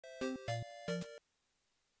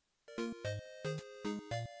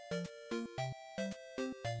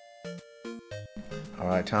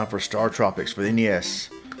Alright, time for Startropics for the NES.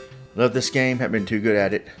 Love this game, haven't been too good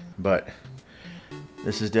at it, but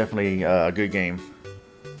this is definitely a good game.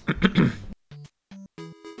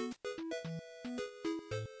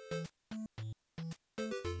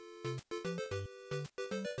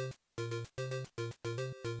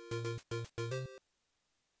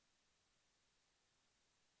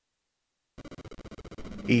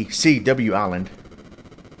 ECW Island.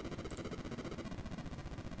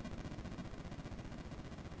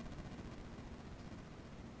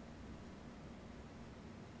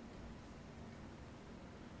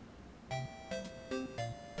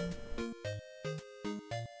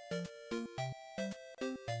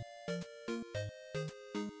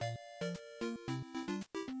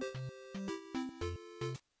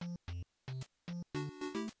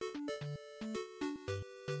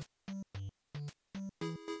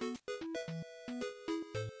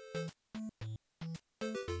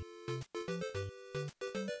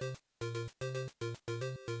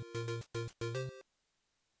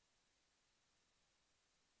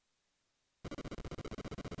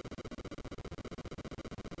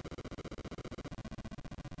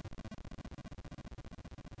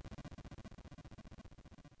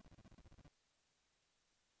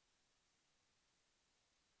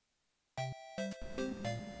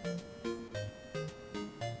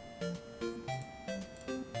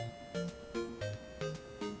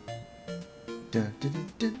 Dun, dun,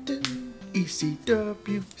 dun, dun, dun.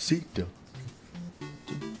 ECW, CW,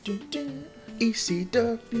 dun, dun, dun.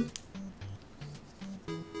 ECW.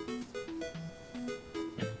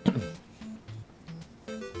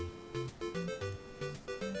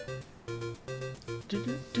 Dun,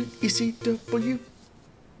 dun, dun. ECW.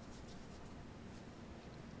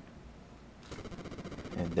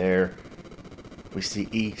 And there we see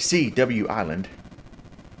ECW Island.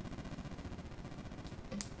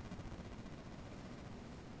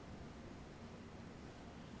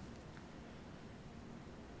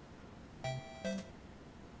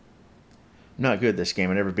 Not good at this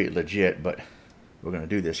game. I never beat legit, but we're going to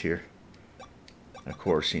do this here. Of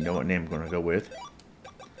course, you know what name I'm going to go with.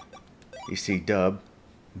 ECW.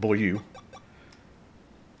 Boy, you.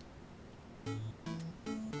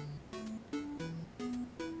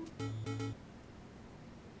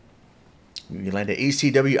 You land at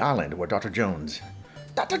ECW Island where Dr. Jones.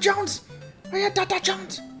 Dr. Jones! Where you at, Dr.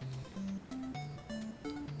 Jones?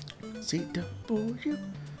 ECW.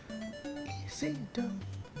 ECW.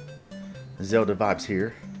 Zelda vibes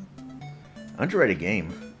here. Underrated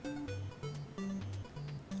game.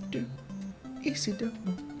 ECW,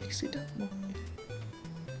 ECW,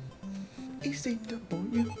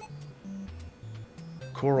 ECW.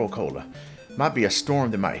 Coral Cola. Might be a storm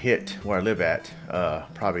that might hit where I live at.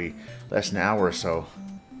 Probably less than an hour or so.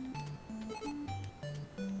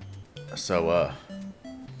 So,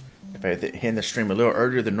 if I hit the stream a little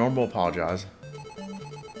earlier than normal, apologize.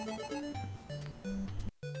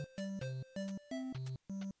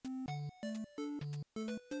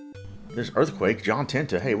 There's Earthquake, John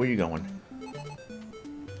Tenta. Hey, where you going?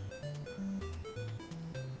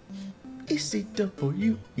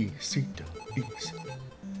 ECW, ECW.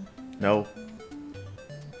 No.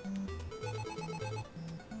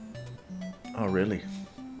 Oh, really?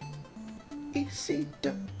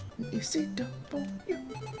 ECW, ECW.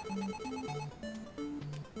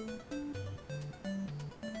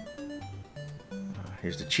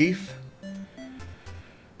 Here's the Chief.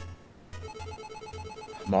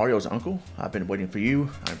 Mario's uncle. I've been waiting for you.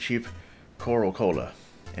 I'm Chief Coral Cola,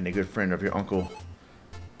 and a good friend of your uncle.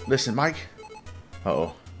 Listen, Mike.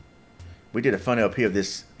 Uh-oh. We did a fun LP of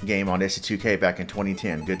this game on SC2K back in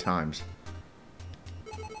 2010. Good times.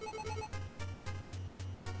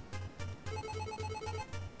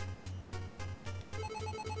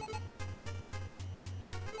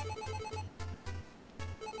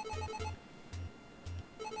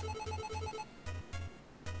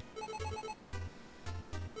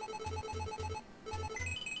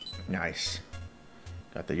 Nice.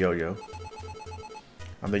 Got the yo-yo.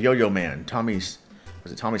 I'm the yo-yo man. Was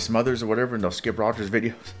it Tommy Smothers or whatever in those Skip Rogers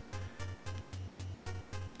videos?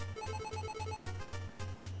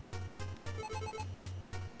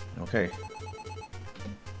 Okay.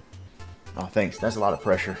 Oh, thanks. That's a lot of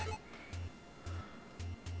pressure.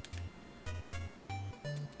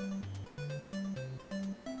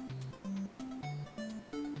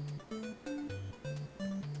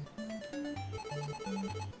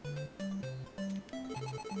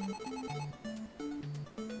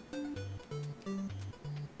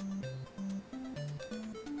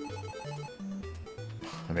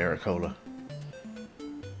 Americola.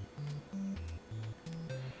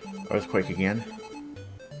 Earthquake again.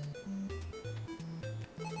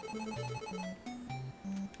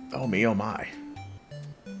 Oh me, oh my.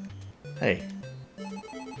 Hey.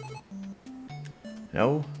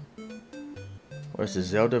 No? Where's the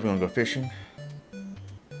Zelda? We're gonna go fishing.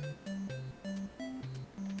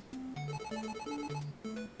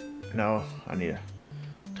 No, I need to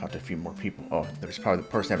talk to a few more people. Oh, there's probably the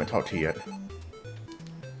person I haven't talked to yet.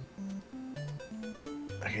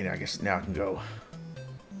 Okay, I guess now I can go.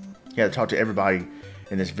 You gotta talk to everybody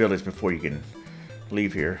in this village before you can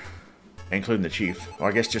leave here, including the chief. Or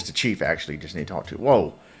I guess just the chief, actually, just need to talk to.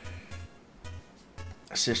 Whoa!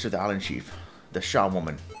 Sister of the island chief, the Shaw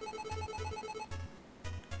woman.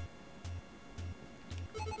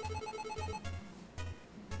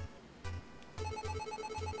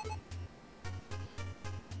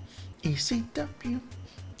 ECW,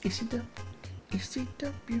 ECW,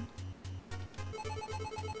 ECW,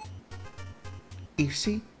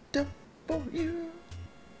 ECW,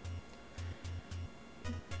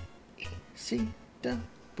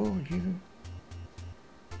 ECW.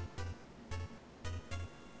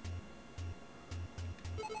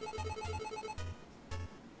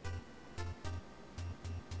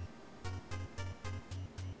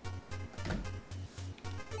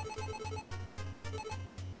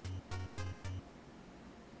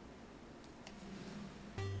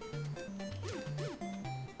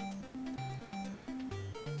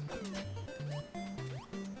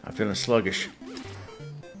 I'm feeling sluggish.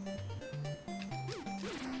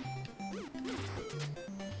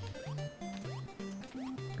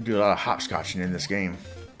 Do a lot of hopscotching in this game.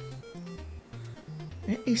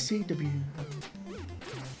 ECW.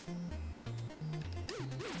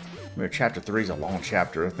 Remember, chapter 3 is a long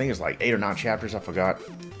chapter. I think it's like 8 or 9 chapters. I forgot.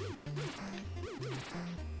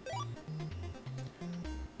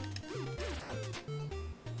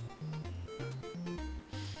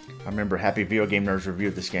 I remember Happy Video Game Nerds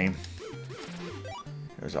reviewed this game.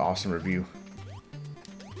 It was an awesome review.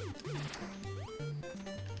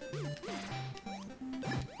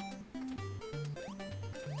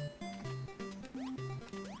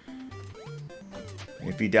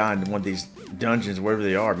 If you die in one of these dungeons, wherever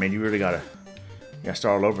they are, man, you really gotta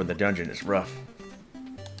start all over in the dungeon. It's rough.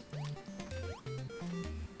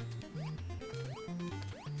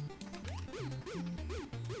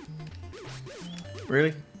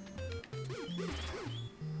 Really?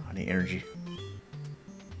 I need energy.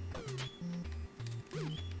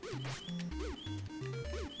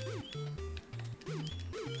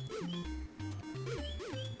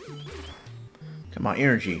 Come on,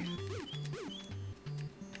 energy.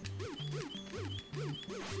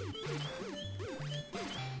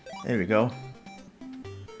 There we go.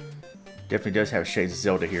 Definitely does have shades of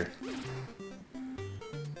Zelda here.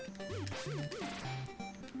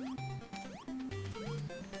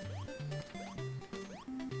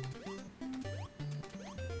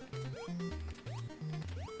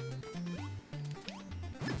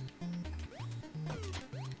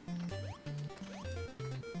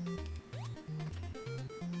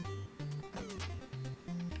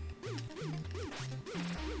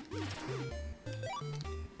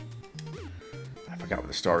 I forgot what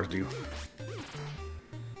the stars do.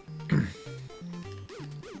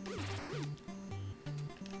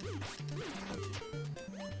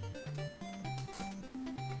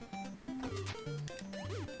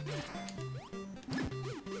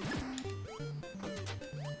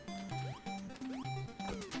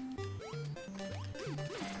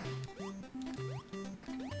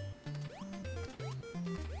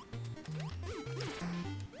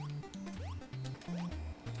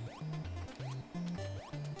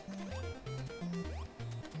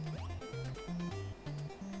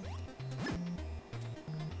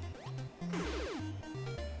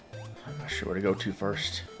 Sure where to go to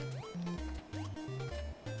first.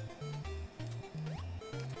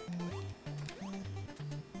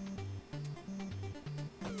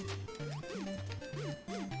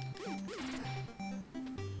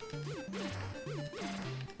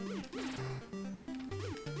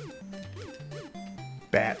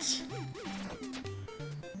 Bats.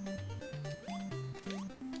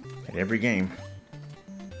 At every game.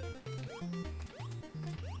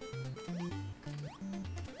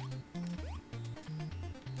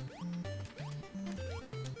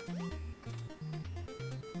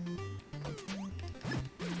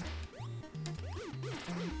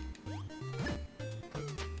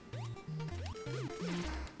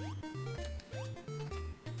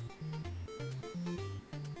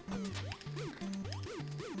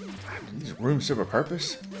 These rooms serve a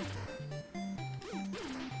purpose?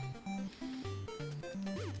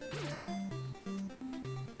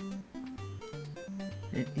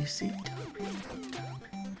 ECW.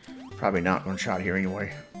 Probably not going to shot here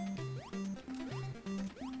anyway.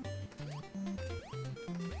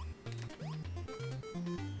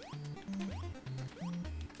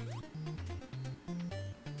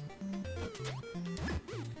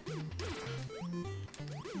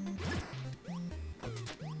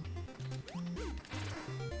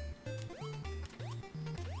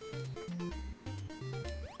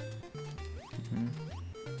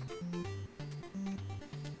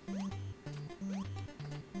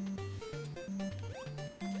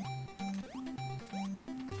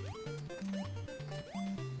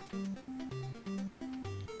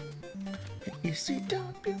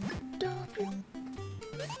 ECW.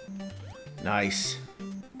 Nice.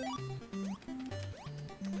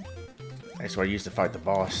 That's what I used to fight the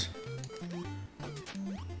boss.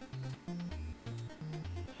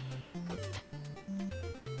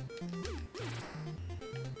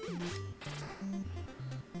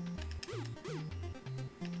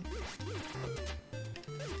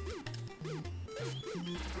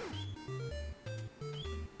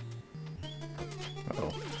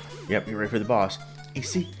 Uh-oh. Yep, you're ready for the boss.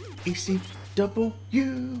 ECW.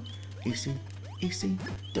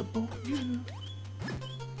 ECW.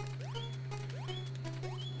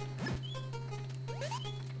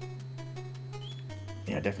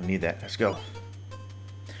 Yeah, I definitely need that. Let's go.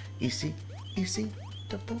 ECW.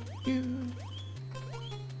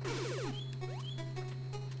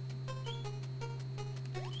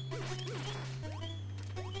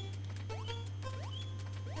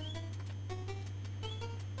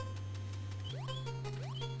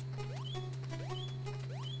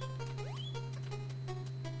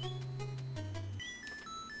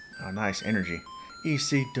 Oh, nice energy.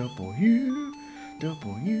 ECW.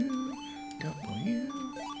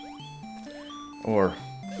 Or,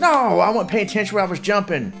 no, I wasn't paying attention when I was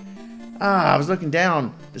jumping. I was looking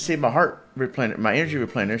down to see if my my energy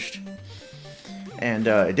replenished. And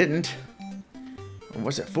it didn't.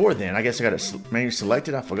 What's it for then? I guess I got it manually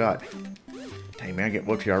selected. I forgot. Dang, man, I get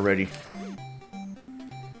whooped here already.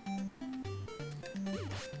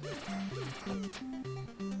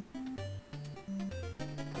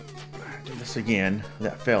 Do this again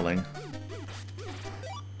without failing.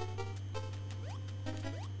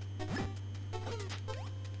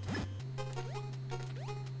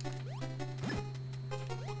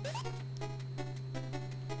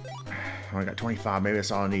 I only got 25, maybe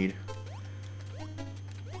that's all I need.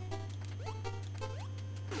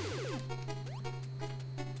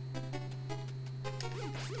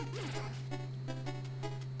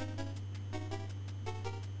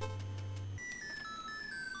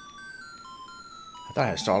 I thought I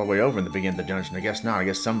had to start all the way over in the beginning of the dungeon. I guess not. I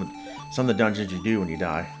guess some of the dungeons you do when you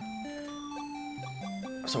die.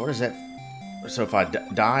 So what is that? So if I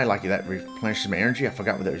die, like that replenishes my energy? I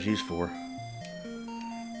forgot what that was used for.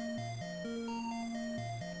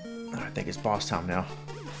 I think it's boss time now.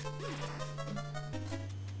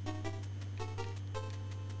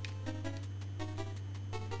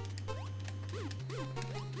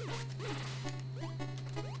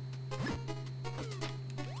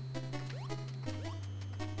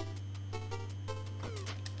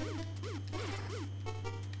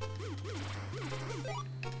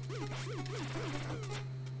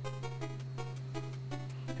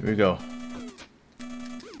 Here we go.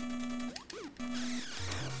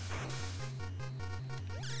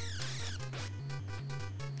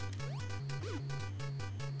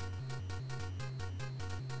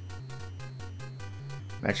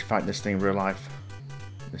 I'm actually fighting this thing in real life.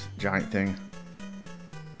 This giant thing.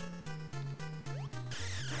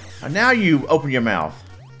 And now you open your mouth.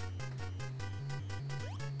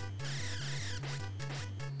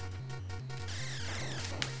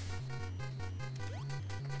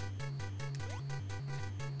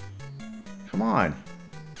 Come on.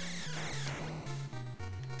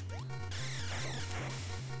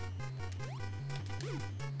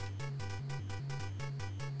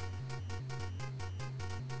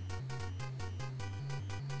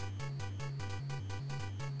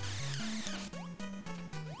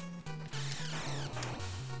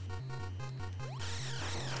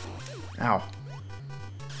 Ow.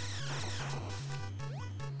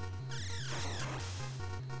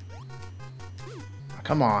 Oh,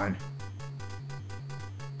 come on.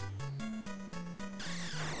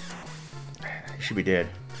 He should be dead.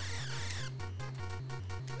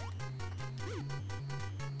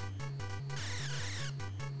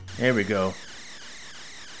 There we go.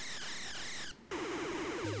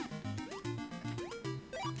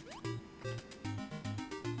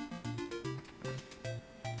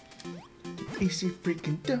 EC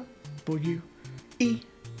freaking W.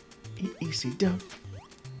 ECW.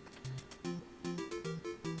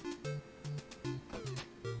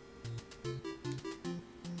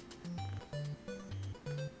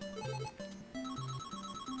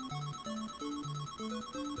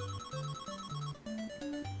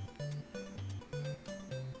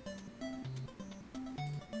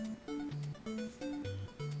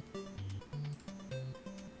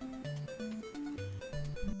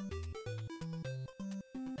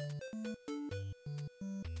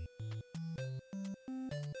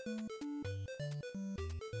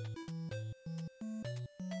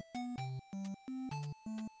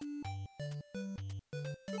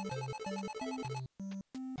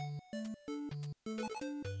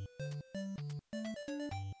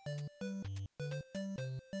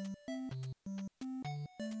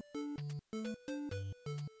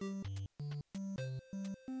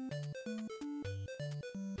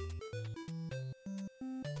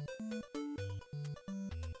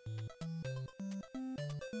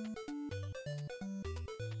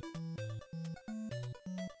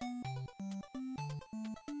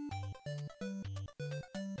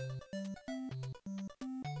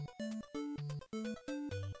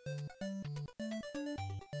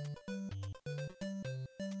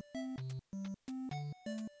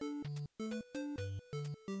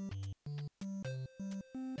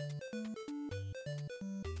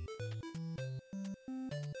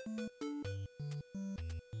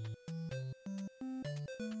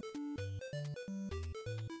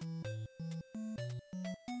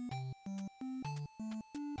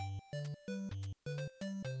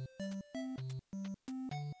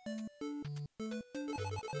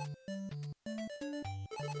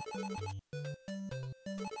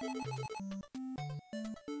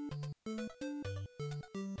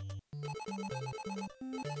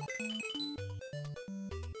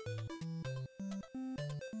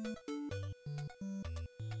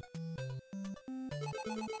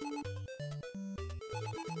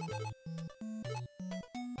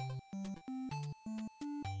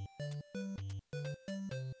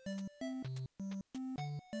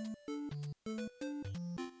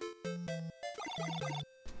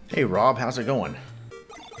 Hey Rob, how's it going?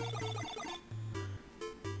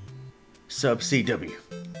 Sub CW.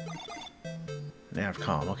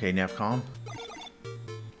 Navcom. Okay, Navcom.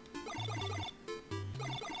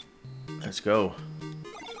 Let's go.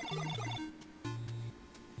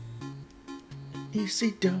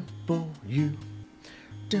 ECW.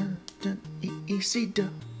 Dun, dun,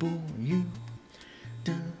 ECW.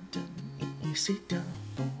 Dun, dun, ECW.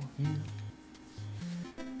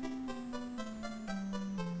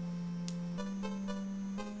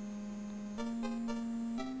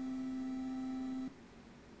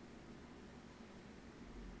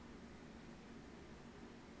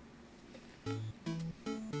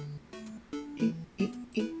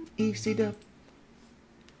 ECW.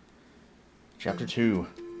 Chapter 2.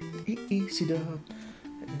 ECW.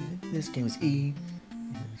 This game is E.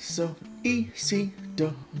 So ECW.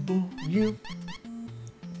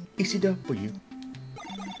 ECW.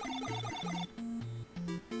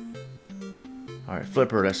 Alright,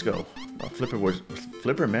 Flipper, let's go. Flipper was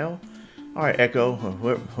Flipper Mel? Alright, Echo,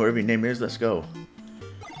 or whoever your name is, let's go.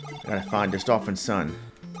 Gotta find this dolphin's son.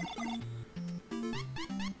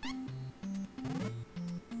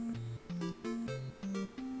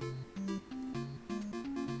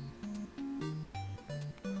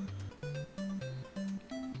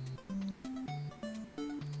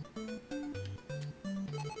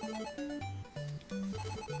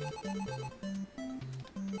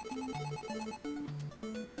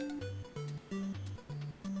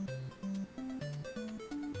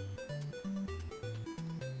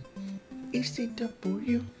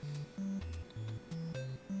 ECW.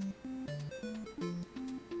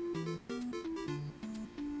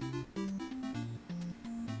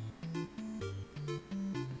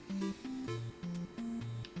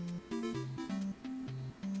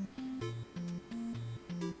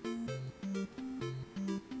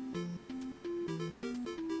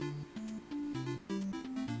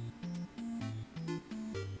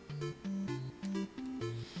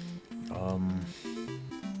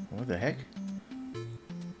 What the heck?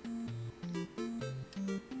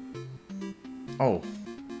 Oh.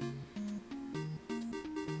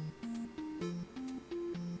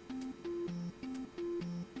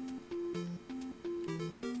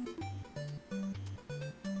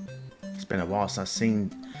 It's been a while since I've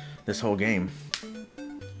seen this whole game.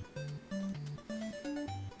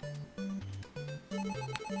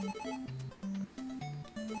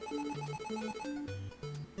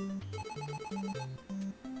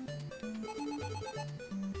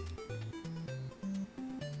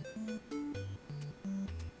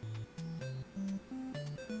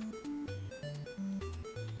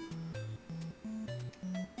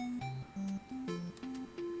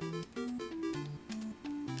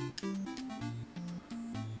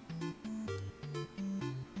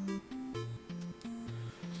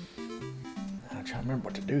 I'm trying to remember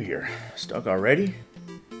what to do here. Stuck already?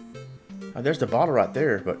 Oh, there's the bottle right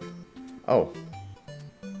there, but... Oh.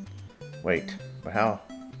 Wait, but how?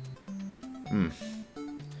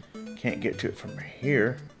 Can't get to it from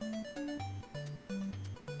here.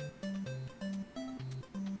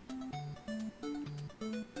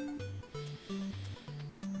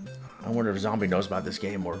 I wonder wonder if Zombie knows about this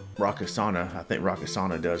game, or Rakasana. I think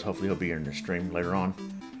Rakasana does. Hopefully he'll be in the stream later on.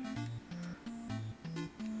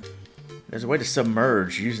 There's a way to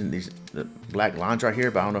submerge using the black lines right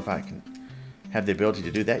here, but I don't know if I can have the ability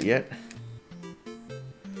to do that yet.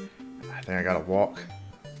 I think I gotta walk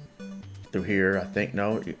through here. I think,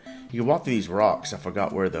 no. You can walk through these rocks. I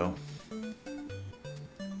forgot where, though.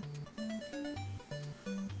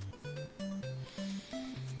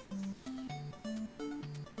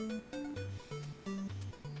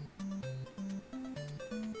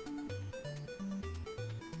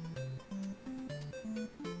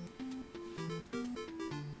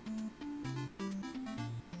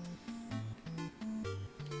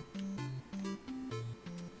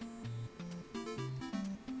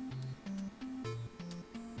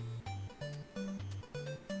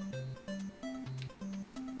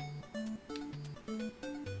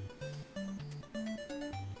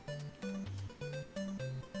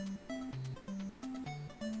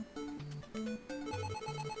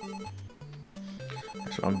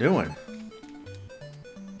 That's what I'm doing.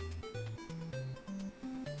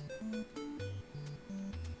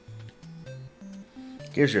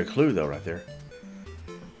 Gives you a clue, though, right there.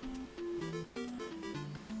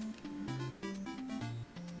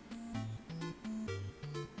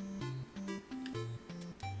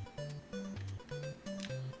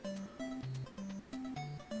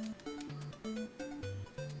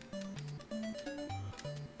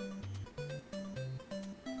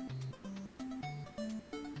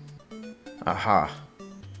 Aha.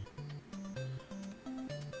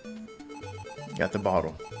 Got the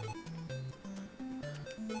bottle.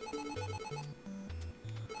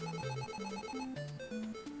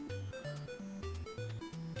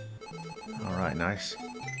 All right, nice.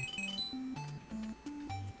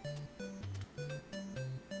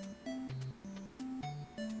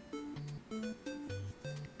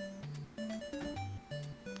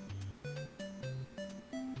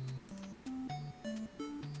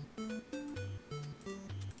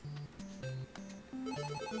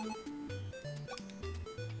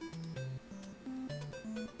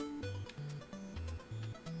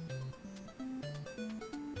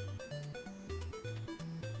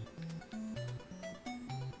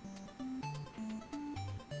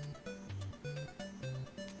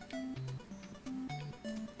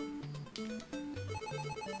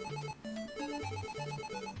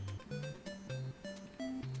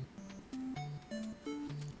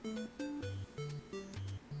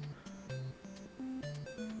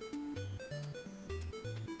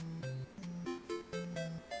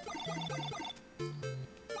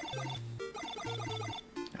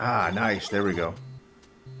 Ah, nice. There we go.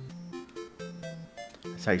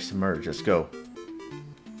 That's how you submerge. Let's go.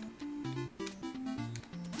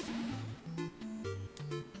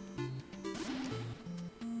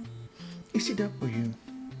 ECW.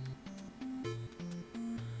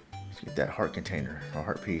 Let's get that heart container, or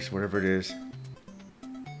heart piece, whatever it is.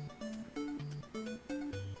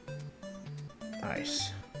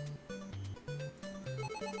 Nice.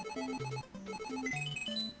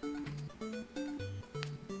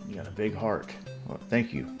 You got a big heart. Well,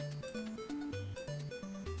 thank you.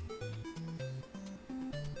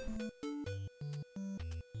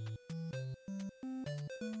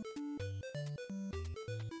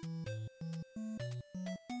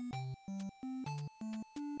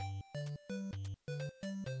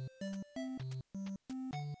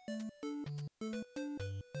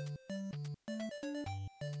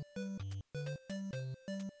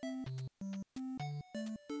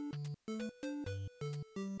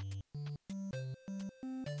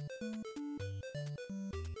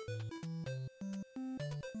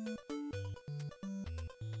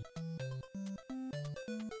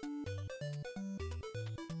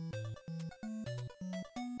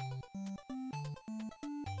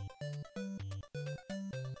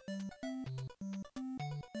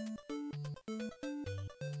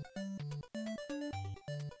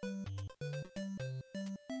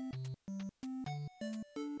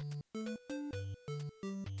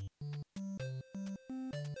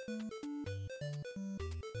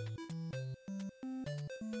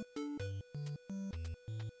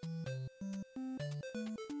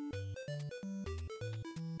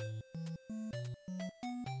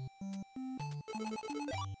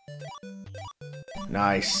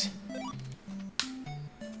 Nice.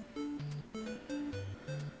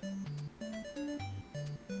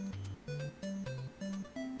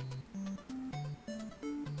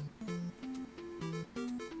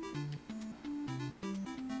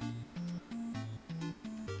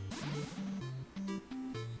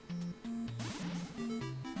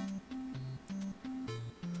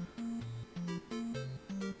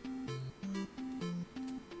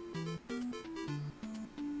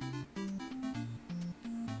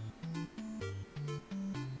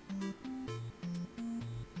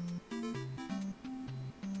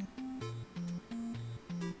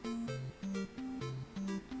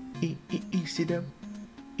 ECW.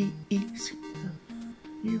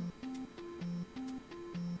 ECW.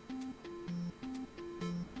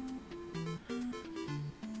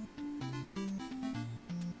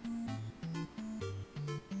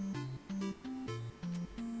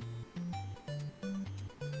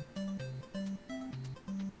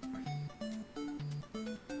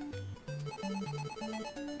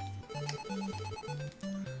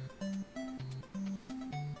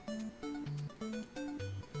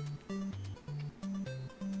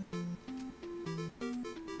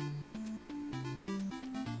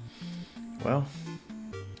 Well,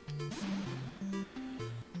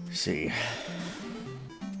 let's see.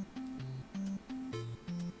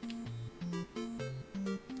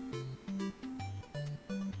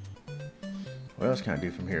 What else can I do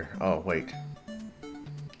from here? Oh, wait.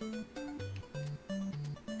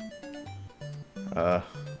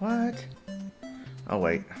 What? Oh,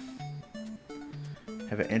 wait.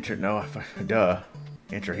 Have it entered? No, duh.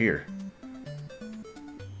 Enter here.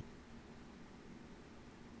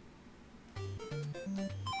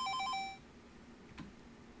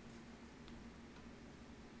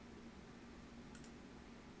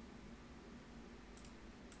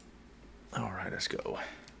 All right, let's go.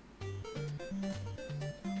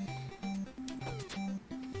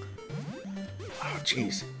 Oh,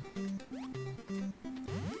 jeez.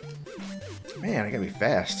 Man, I gotta be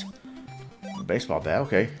fast. Baseball bat,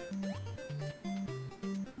 okay.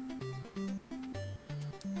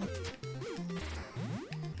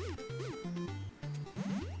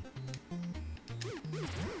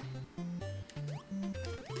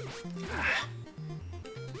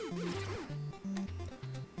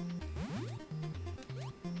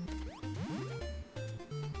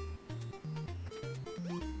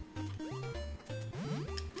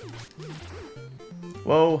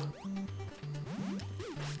 Whoa.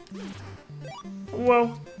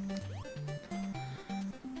 Whoa.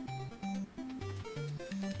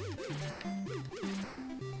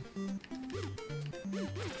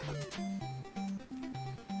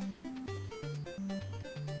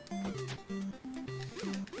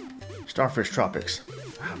 Tropics.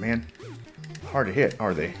 Oh, man. Hard to hit,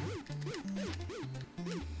 are they?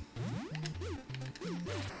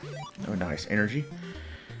 Oh, nice. Energy.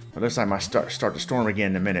 Well, looks like I might start to storm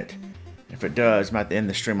again in a minute. If it does, I might end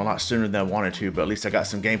the stream a lot sooner than I wanted to, but at least I got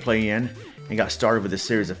some gameplay in and got started with this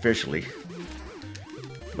series officially.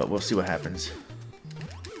 But we'll see what happens.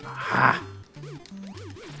 Aha!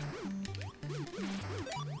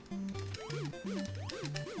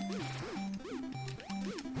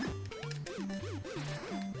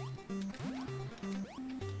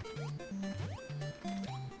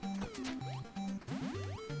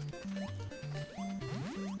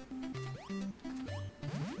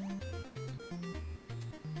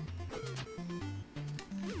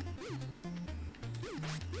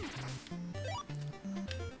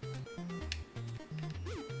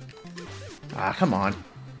 Ah, come on.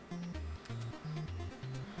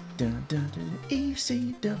 Dun, dun, dun,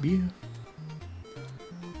 ECW.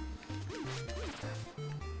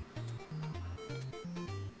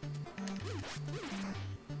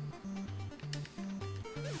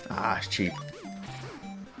 Ah, it's cheap.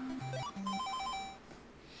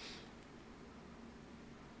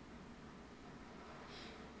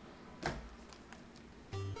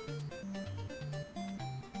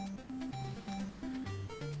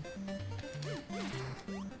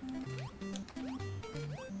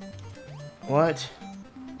 What?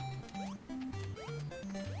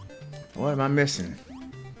 What am I missing?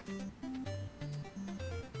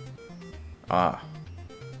 Ah.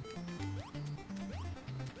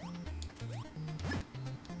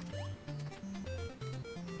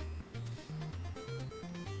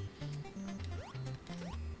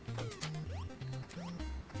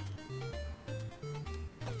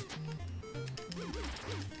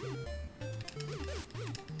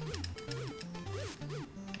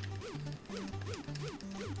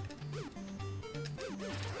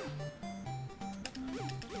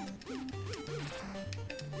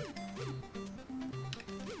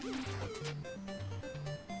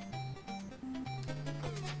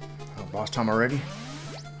 Boss time already?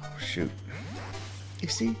 Oh, shoot.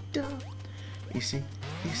 ECW.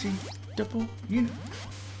 ECW.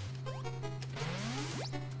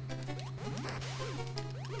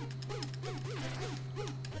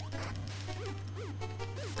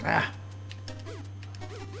 Ah.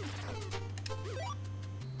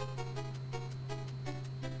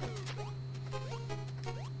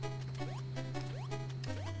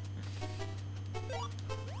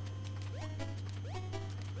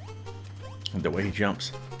 The way he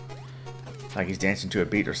jumps. Like he's dancing to a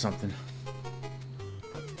beat or something.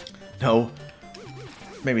 No.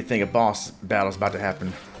 Made me think a boss battle's about to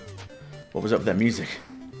happen. What was up with that music?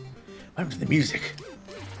 What happened to the music?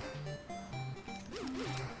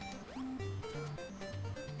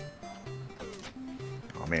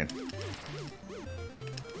 Oh man.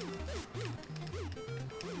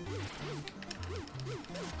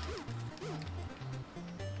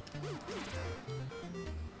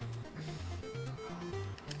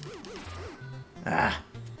 Ah.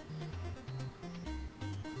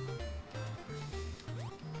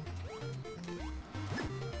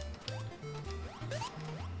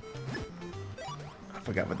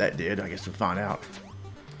 I forgot what that did. I guess we'll find out.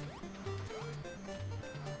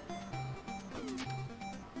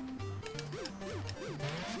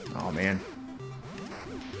 Oh man.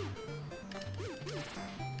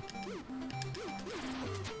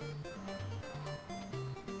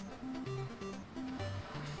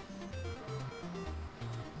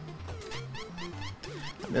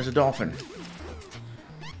 There's a dolphin.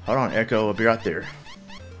 Hold on, Echo. I'll be right there.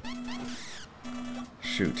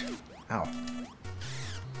 Shoot. Ow.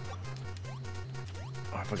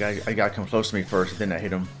 Oh, I forgot. I gotta come close to me first, then I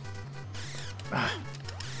hit him. Ah,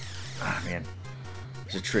 man.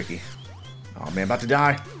 This is tricky. Oh, man. About to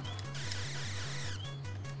die.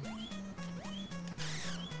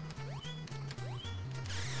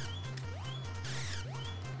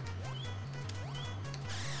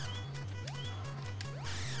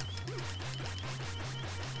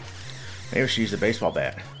 Maybe I should use the baseball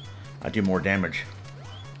bat. I do more damage.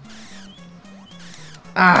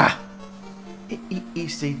 Ah!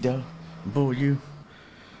 ECW.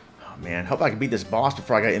 Oh man, hope I can beat this boss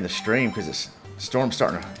before I get in the stream because this storm's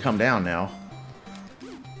starting to come down now.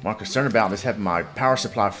 What I'm concerned about is having my power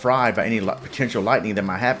supply fried by any potential lightning that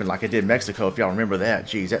might happen, like I did in Mexico. If y'all remember that,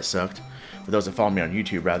 jeez, that sucked. For those that follow me on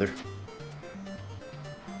YouTube, rather.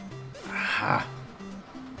 Ah!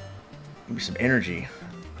 Give me some energy.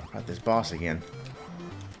 Got this boss again.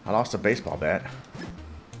 I lost a baseball bat.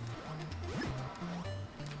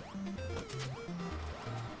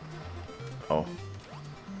 Oh.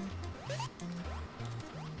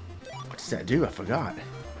 What does that do? I forgot.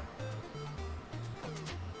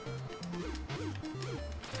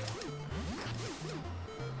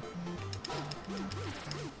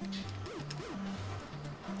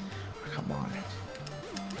 Come on.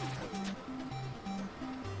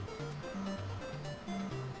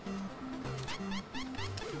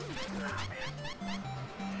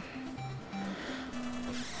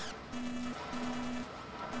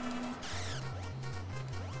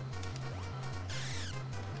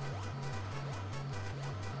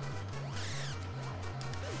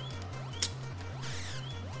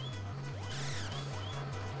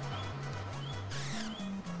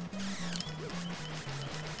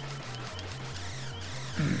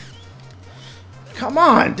 Come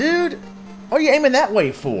on, dude! What are you aiming that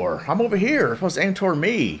way for? I'm over here. You're supposed to aim toward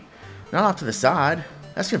me, not off to the side.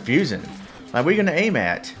 That's confusing. Like, where are you gonna aim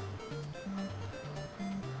at?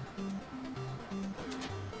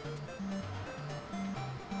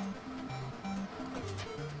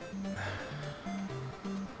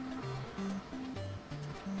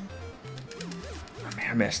 Oh,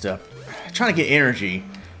 man, I messed up. I'm trying to get energy.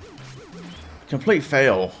 Complete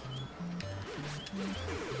fail.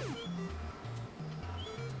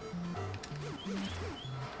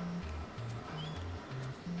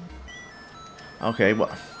 Okay, well,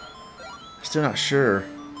 still not sure.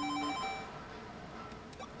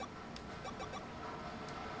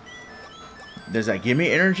 Does that give me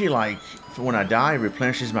energy, like, for when I die, it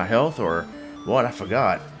replenishes my health, or what? I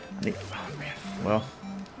forgot. I need, oh, man. Well,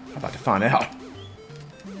 I'm about to find out.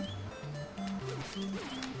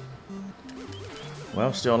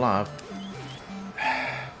 Well, still alive.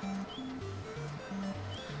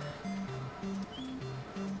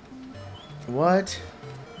 What?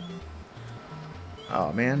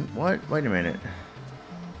 Oh, man. What? Wait a minute.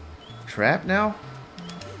 Trap now?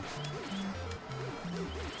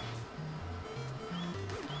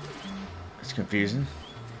 That's confusing.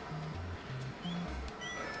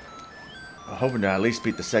 I'm hoping to at least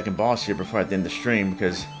beat the second boss here before I end the stream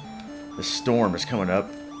because the storm is coming up.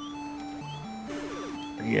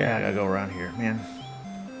 Yeah, I gotta go around here, man.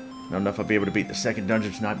 I don't know if I'll be able to beat the second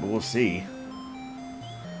dungeon tonight, but we'll see.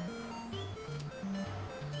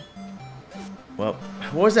 Well,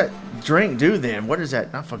 what does that drink do then? What is that?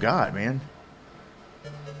 I forgot, man.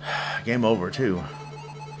 Game over, too.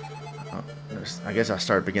 Oh, I guess I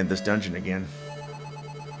start begin this dungeon again.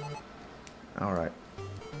 Alright.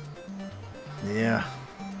 Yeah.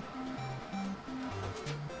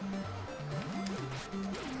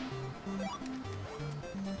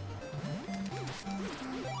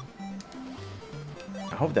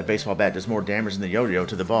 hope that baseball bat does more damage than the yo-yo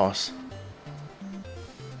to the boss.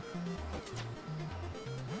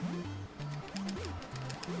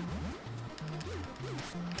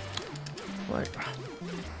 What?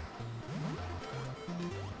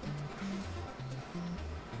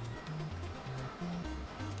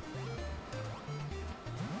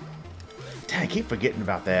 Dang, I keep forgetting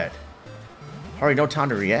about that. Hardly no time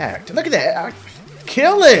to react. Look at that!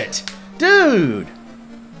 Kill it! Dude!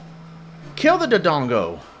 Kill the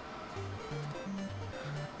Dodongo!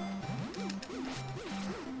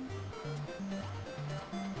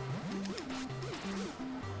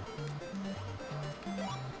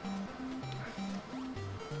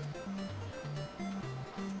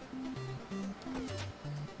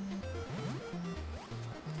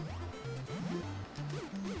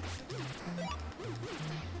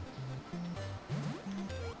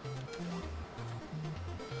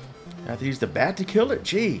 I have to use the bat to kill it?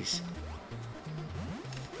 Jeez.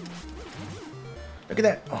 Look at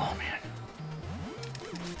that. Oh, man.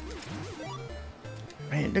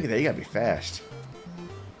 Man, look at that. You gotta be fast.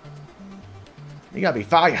 You gotta be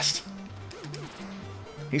fast.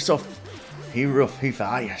 He's so... He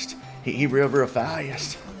fast. He real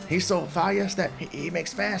fast. He's so fast that he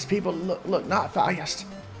makes fast people look not fast.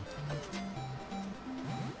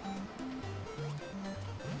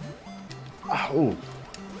 Oh.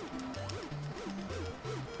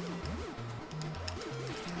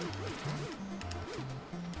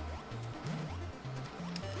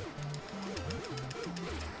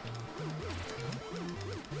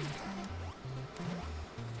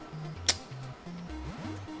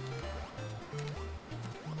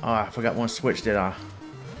 Oh, I forgot one switch, did I?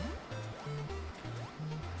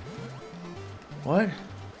 What?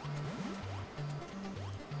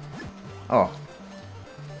 Oh.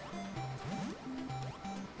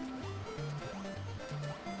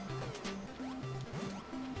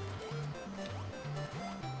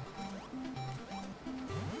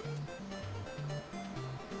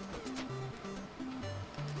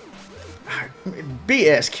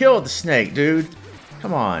 BS, kill the snake, dude.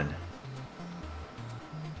 Come on.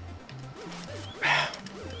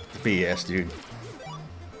 BS, dude.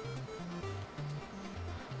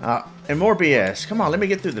 And more BS. Come on, let me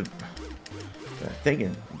get through the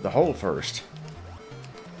thinking the hole first.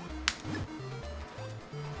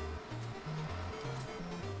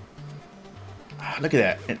 Look at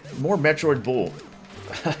that. And more Metroid bull.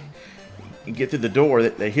 You get through the door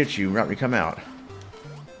that they hit you right when you come out.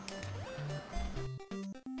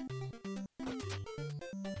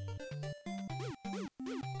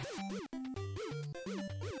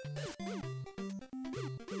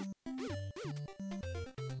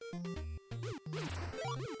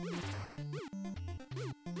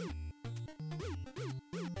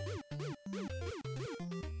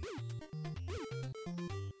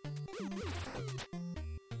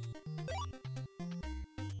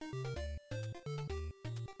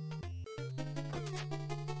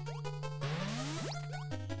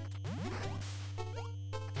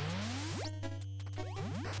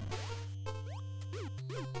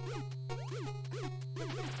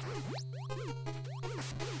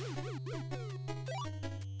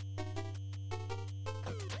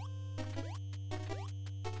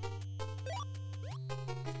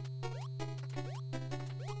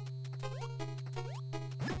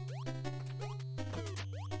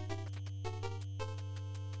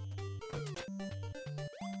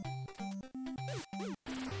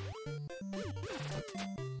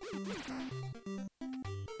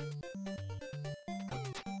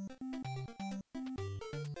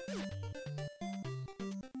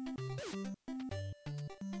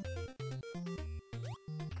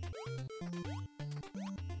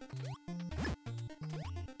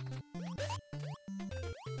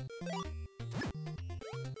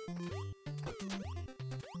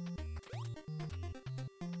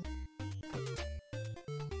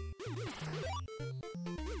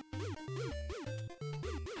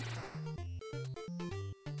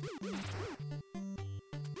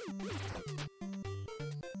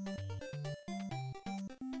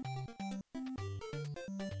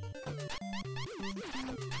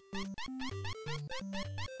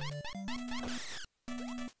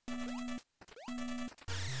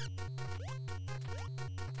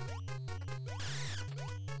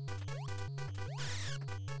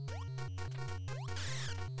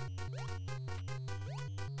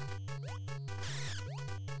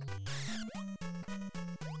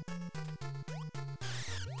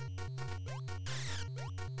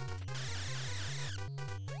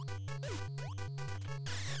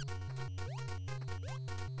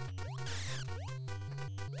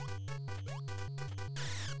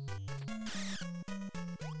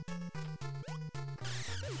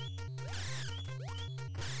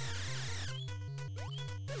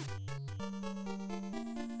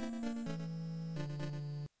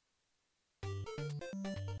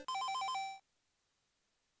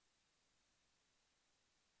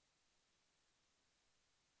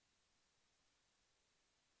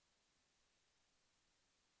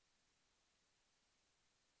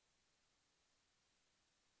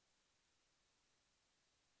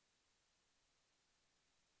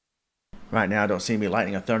 Right now, I don't see me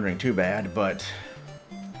lightning or thundering too bad, but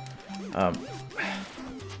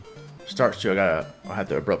starts to. I'll have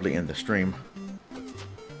to abruptly end the stream.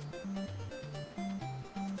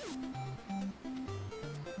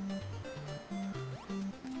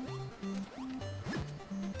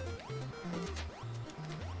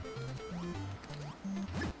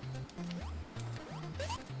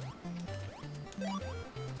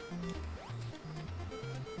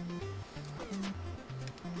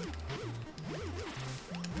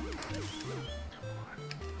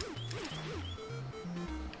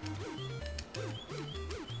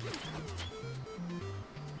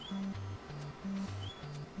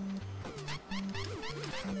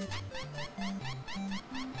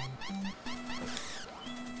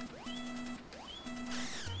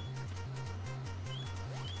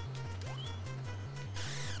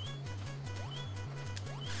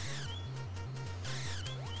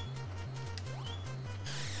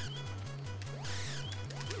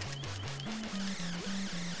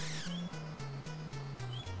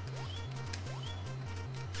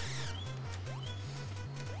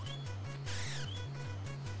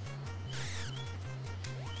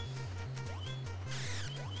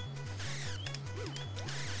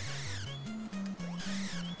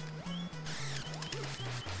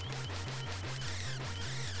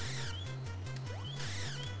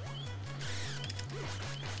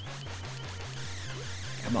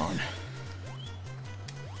 Come on.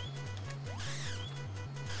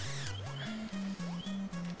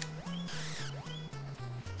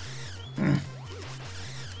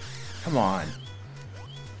 Come on.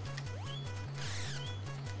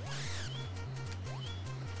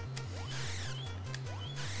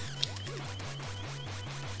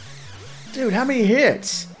 Dude, how many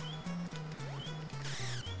hits?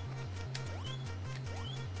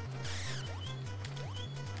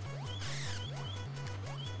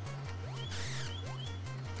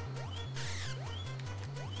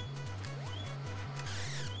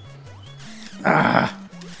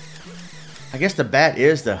 I guess the bat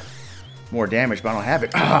is the more damage, but I don't have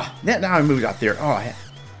it. Now I moved out there.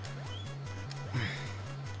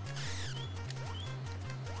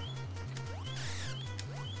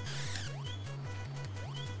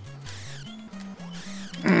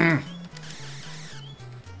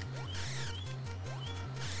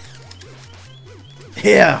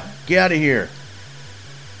 Yeah, get out of here.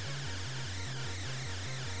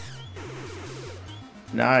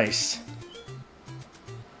 Nice.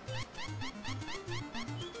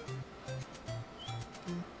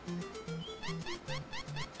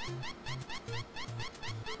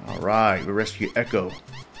 All right, we rescue Echo.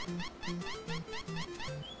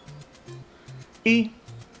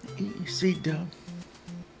 ECW.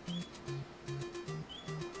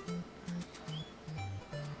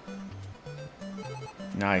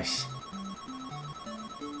 Nice.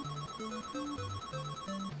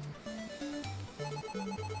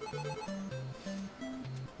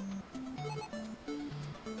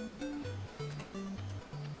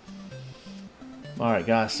 Alright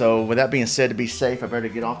guys, so with that being said, to be safe, I better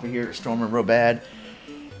get off of here. It's storming real bad.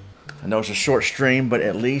 I know it's a short stream, but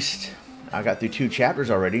at least I got through 2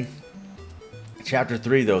 chapters already. Chapter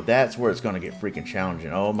 3 though, that's where it's going to get freaking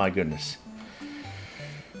challenging. Oh my goodness.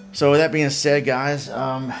 So with that being said, guys,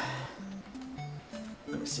 let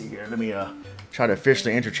me see here. Let me try to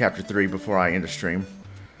officially enter chapter 3 before I end the stream.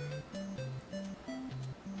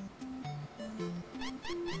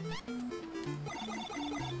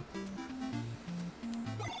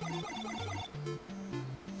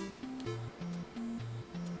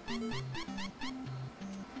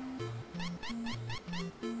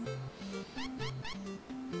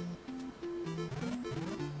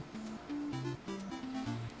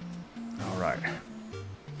 Alright.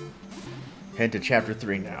 Head to chapter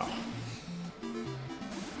 3 now.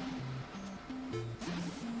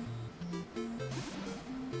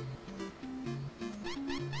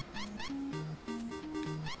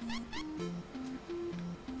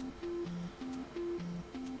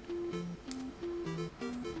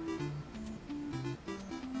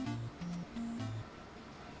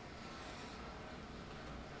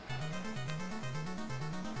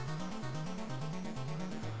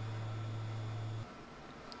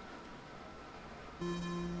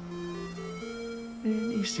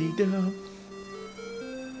 ECW.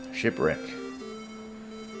 Shipwreck.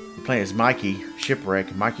 You're playing as Mikey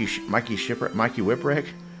Shipwreck. Mikey Shipwreck. Mikey Whipwreck.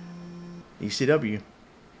 ECW.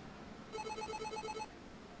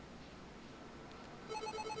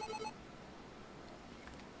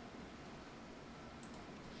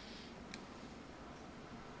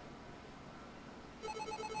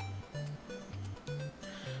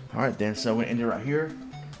 Alright then, so we're going to end it right here.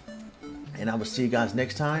 And I will see you guys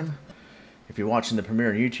next time. If you're watching the premiere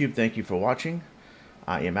on YouTube, thank you for watching.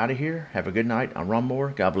 I am out of here. Have a good night. I'm Ron Moore.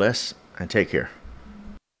 God bless, and take care.